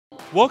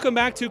Welcome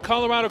back to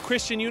Colorado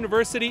Christian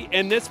University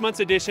and this month's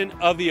edition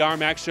of the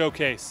RMAC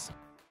Showcase.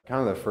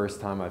 Kind of the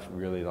first time I've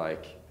really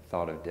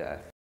thought of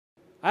death.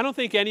 I don't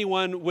think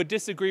anyone would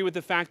disagree with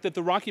the fact that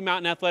the Rocky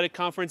Mountain Athletic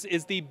Conference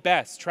is the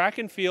best track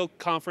and field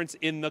conference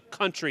in the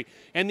country.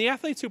 And the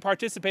athletes who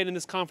participate in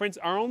this conference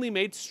are only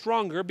made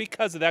stronger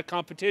because of that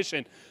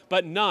competition.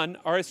 But none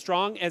are as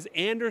strong as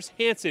Anders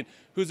Hansen,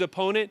 whose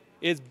opponent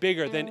is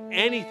bigger than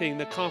anything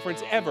the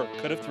conference ever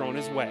could have thrown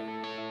his way.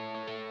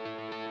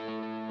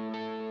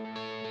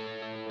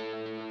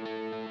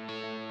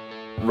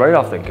 Right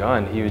off the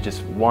gun, he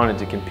just wanted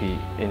to compete,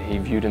 and he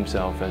viewed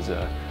himself as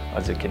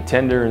a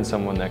contender and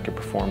someone that could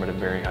perform at a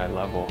very high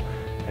level.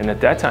 And at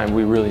that time,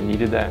 we really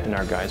needed that in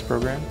our guys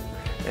program.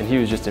 And he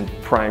was just in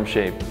prime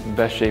shape,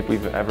 best shape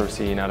we've ever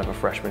seen out of a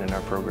freshman in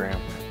our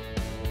program.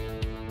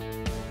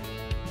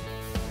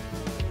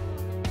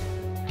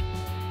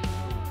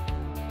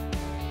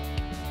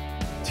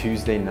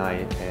 Tuesday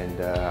night, and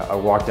I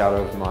walked out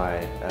of my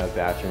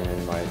bathroom,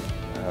 and my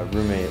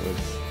roommate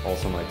was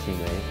also my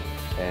teammate.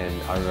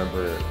 And I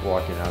remember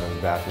walking out of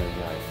the bathroom and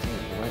being like, dude,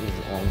 what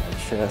is on my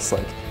chest?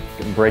 Like,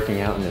 I'm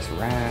breaking out in this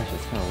rash.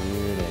 It's kind of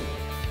weird. And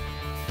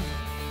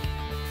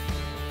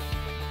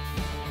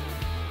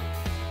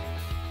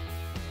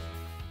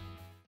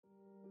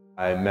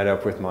I met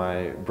up with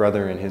my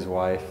brother and his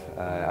wife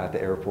at the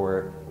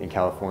airport in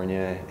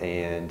California,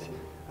 and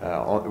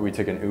we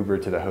took an Uber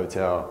to the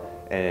hotel.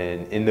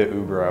 And in the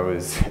Uber, I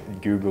was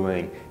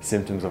Googling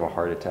symptoms of a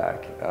heart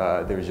attack.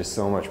 There was just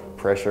so much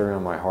pressure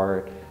on my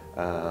heart.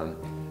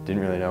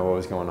 Didn't really know what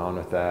was going on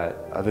with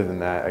that. Other than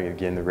that,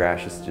 again, the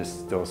rash is just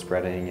still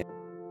spreading.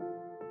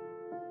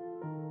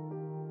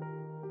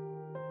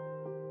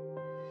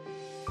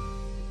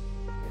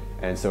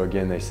 And so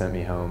again, they sent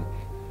me home.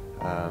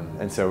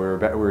 And so we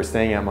were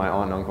staying at my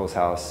aunt and uncle's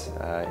house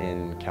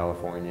in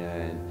California,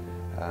 and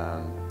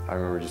I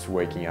remember just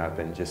waking up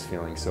and just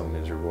feeling so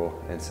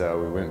miserable. And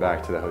so we went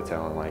back to the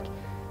hotel, and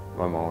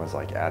my mom was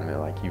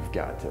adamant, you've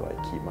got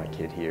to keep my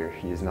kid here.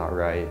 He is not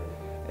right.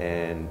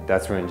 And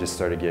that's when I just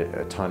started to get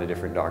a ton of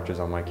different doctors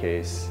on my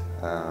case.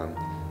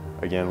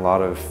 Again, a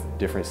lot of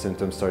different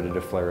symptoms started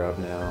to flare up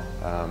now.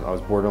 I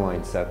was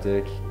borderline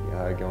septic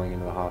going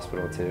into the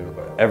hospital too.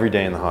 Every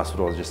day in the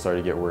hospital it just started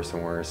to get worse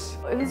and worse.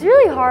 It was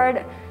really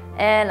hard,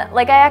 and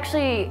I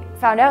actually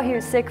found out he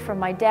was sick from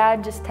my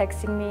dad just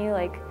texting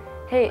me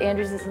hey,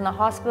 Anders is in the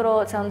hospital,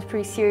 it sounds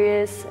pretty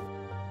serious.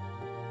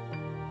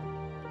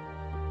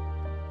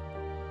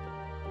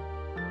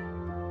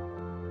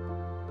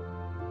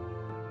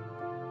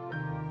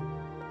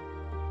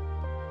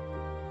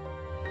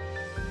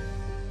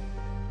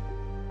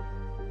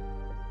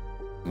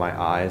 My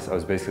eyes, I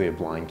was basically a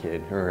blind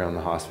kid around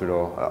the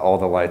hospital. All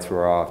the lights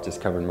were off, just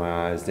covered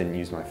my eyes, didn't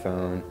use my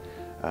phone,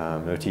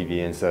 no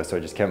TV and stuff, so I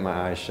just kept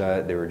my eyes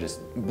shut. They were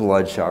just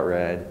bloodshot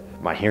red.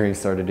 My hearing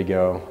started to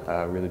go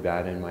really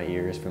bad in my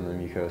ears from the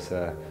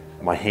mucosa.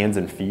 My hands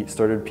and feet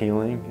started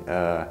peeling.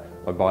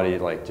 My body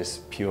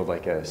just peeled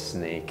like a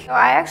snake.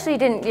 I actually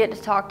didn't get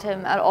to talk to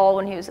him at all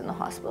when he was in the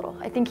hospital.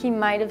 I think he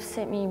might have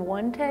sent me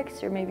one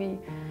text, or maybe,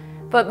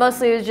 but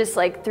mostly it was just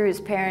through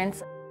his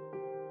parents.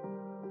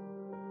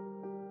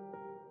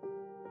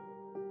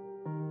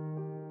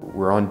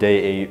 We're on day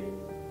 8,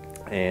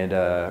 and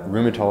a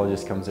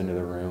rheumatologist comes into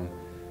the room,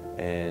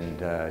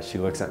 and she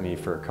looks at me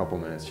for a couple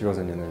minutes. She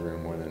wasn't in the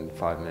room more than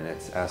 5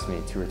 minutes, asked me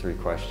 2 or 3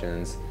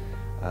 questions,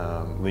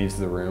 leaves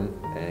the room,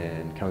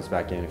 and comes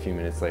back in a few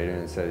minutes later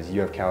and says, "You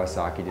have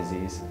Kawasaki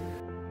disease."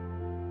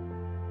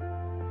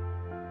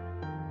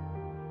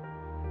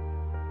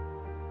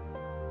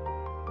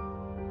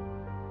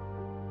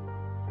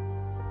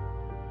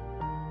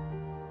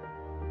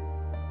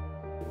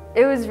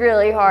 It was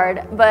really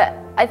hard, but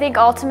I think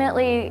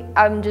ultimately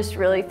I'm just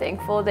really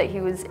thankful that he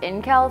was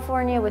in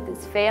California with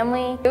his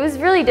family. It was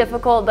really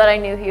difficult, but I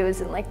knew he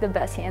was in the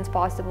best hands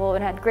possible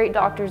and had great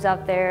doctors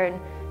out there, and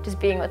just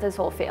being with his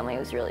whole family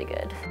was really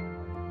good.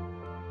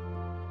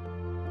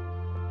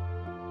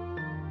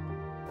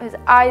 His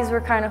eyes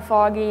were kind of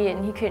foggy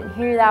and he couldn't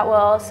hear that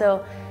well,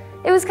 so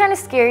it was kind of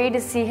scary to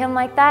see him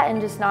like that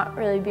and just not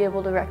really be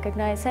able to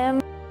recognize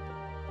him.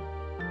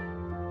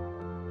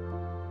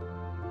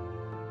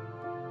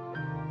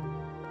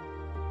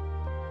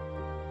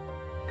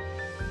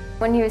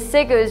 When he was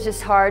sick, it was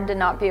just hard to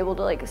not be able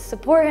to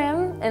support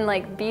him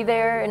and be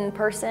there in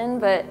person.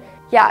 But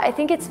yeah, I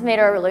think it's made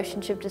our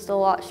relationship just a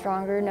lot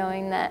stronger,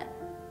 knowing that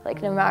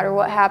no matter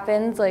what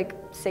happens,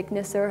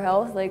 sickness or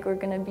health, we're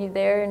gonna be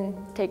there and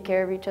take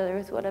care of each other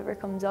with whatever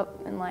comes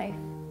up in life.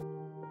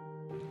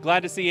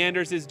 Glad to see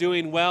Anders is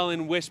doing well,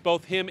 and wish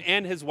both him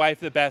and his wife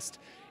the best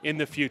in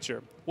the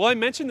future. Well, I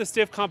mentioned the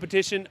stiff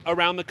competition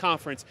around the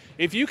conference.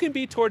 If you can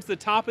be towards the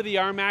top of the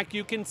RMAC,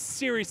 you can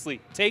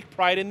seriously take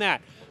pride in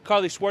that.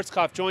 Carly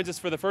Schwarzkopf joins us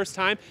for the first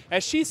time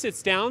as she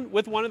sits down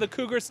with one of the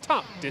Cougars'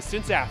 top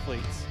distance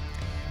athletes.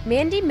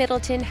 Mandy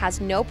Middleton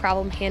has no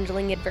problem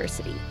handling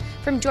adversity.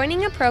 From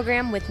joining a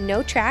program with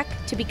no track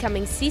to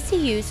becoming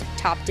CCU's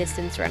top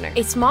distance runner.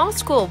 A small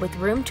school with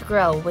room to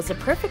grow was a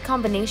perfect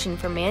combination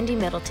for Mandy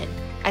Middleton,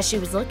 as she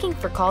was looking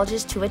for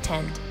colleges to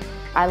attend.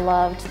 I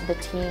loved the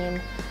team.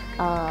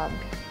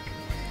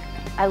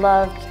 I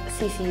loved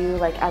CCU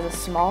like as a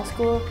small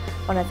school.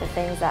 One of the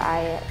things that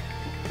I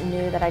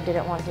knew that I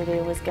didn't want to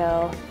do was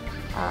go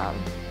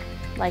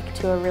like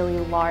to a really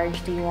large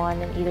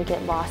D1 and either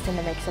get lost in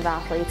the mix of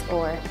athletes,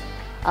 or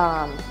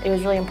it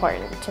was really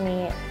important to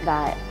me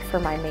that for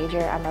my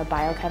major, I'm a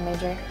biochem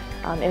major,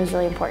 it was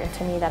really important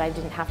to me that I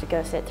didn't have to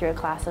go sit through a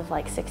class of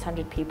like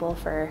 600 people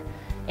for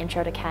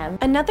intro to chem.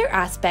 Another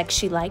aspect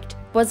she liked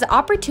was the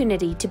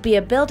opportunity to be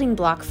a building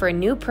block for a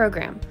new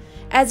program,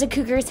 as the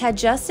Cougars had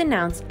just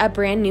announced a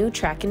brand new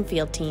track and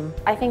field team.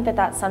 I think that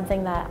that's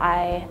something that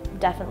I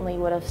definitely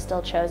would have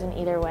still chosen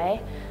either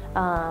way.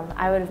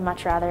 I would have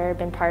much rather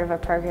been part of a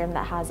program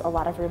that has a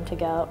lot of room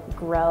to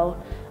grow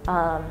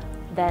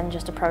than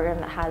just a program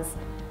that has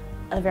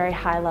a very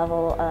high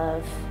level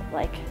of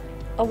like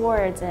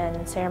awards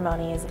and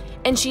ceremonies.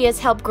 And she has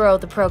helped grow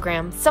the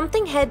program,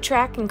 something head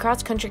track and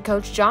cross country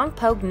coach John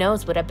Pogue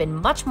knows would have been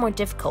much more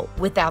difficult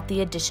without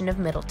the addition of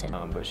Middleton.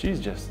 But she's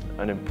just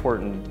an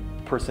important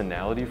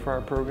personality for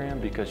our program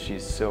because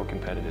she's so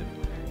competitive.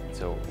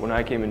 So when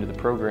I came into the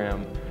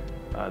program,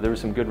 there were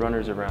some good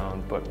runners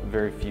around, but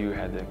very few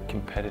had the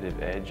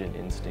competitive edge and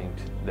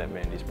instinct that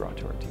Mandy's brought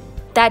to our team.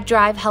 That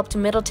drive helped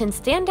Middleton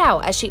stand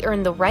out as she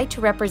earned the right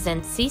to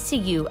represent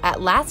CCU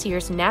at last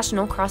year's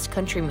National Cross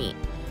Country Meet,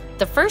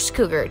 the first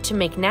Cougar to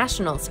make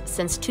nationals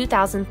since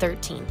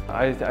 2013.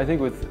 I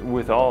think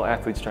with all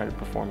athletes trying to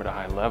perform at a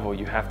high level,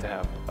 you have to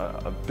have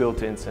a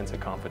built-in sense of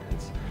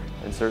confidence.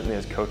 And certainly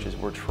as coaches,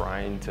 we're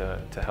trying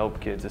to help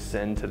kids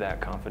ascend to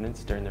that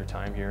confidence during their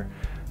time here.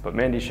 But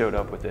Mandy showed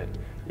up with it.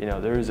 You know,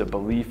 there is a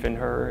belief in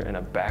her and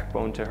a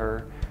backbone to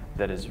her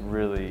that is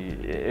really,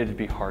 it'd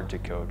be hard to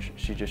coach.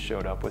 She just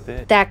showed up with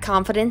it. That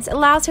confidence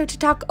allows her to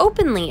talk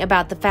openly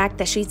about the fact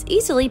that she's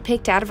easily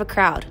picked out of a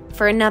crowd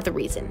for another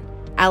reason: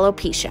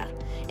 alopecia,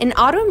 an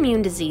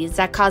autoimmune disease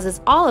that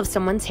causes all of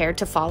someone's hair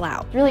to fall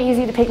out. It's really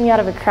easy to pick me out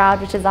of a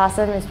crowd, which is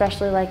awesome,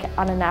 especially like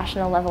on a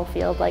national level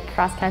field like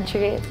cross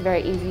country. It's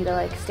very easy to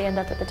like stand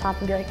up at the top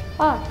and be like,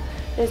 ah,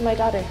 there's my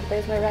daughter,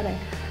 there's my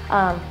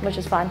runner, which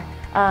is fun.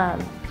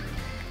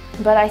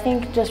 But I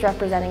think just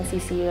representing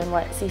CCU and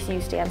what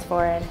CCU stands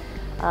for,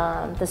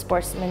 and the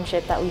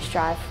sportsmanship that we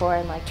strive for,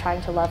 and like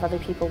trying to love other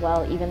people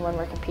well even when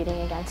we're competing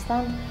against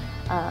them,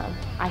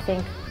 I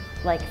think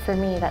like for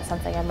me that's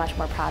something I'm much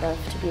more proud of,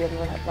 to be able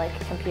to like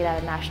compete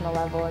at a national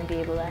level and be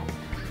able to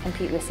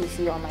compete with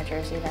CCU on my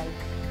jersey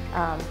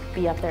than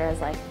be up there as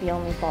like the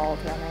only bald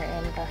runner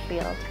in the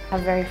field.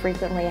 I've very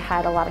frequently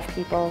had a lot of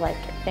people like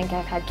think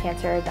I've had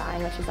cancer or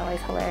dying, which is always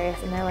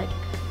hilarious, and they're like,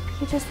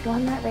 you just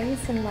won that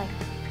race and like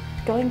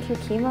going through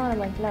chemo? I'm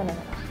like, no,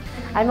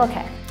 I'm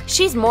okay.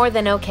 She's more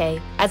than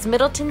okay, as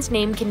Middleton's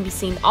name can be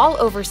seen all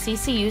over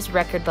CCU's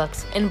record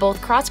books in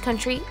both cross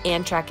country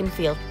and track and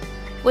field.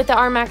 With the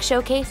RMAC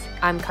Showcase,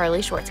 I'm Carly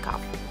Schwarzkopf.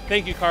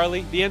 Thank you,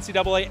 Carly. The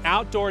NCAA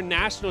Outdoor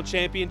National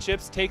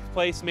Championships take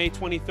place May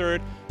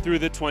 23rd through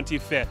the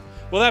 25th.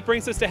 Well, that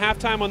brings us to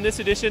halftime on this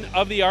edition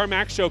of the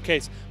RMAC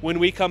Showcase. When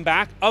we come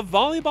back, a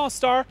volleyball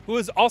star who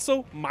is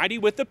also mighty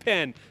with the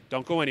pen.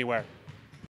 Don't go anywhere.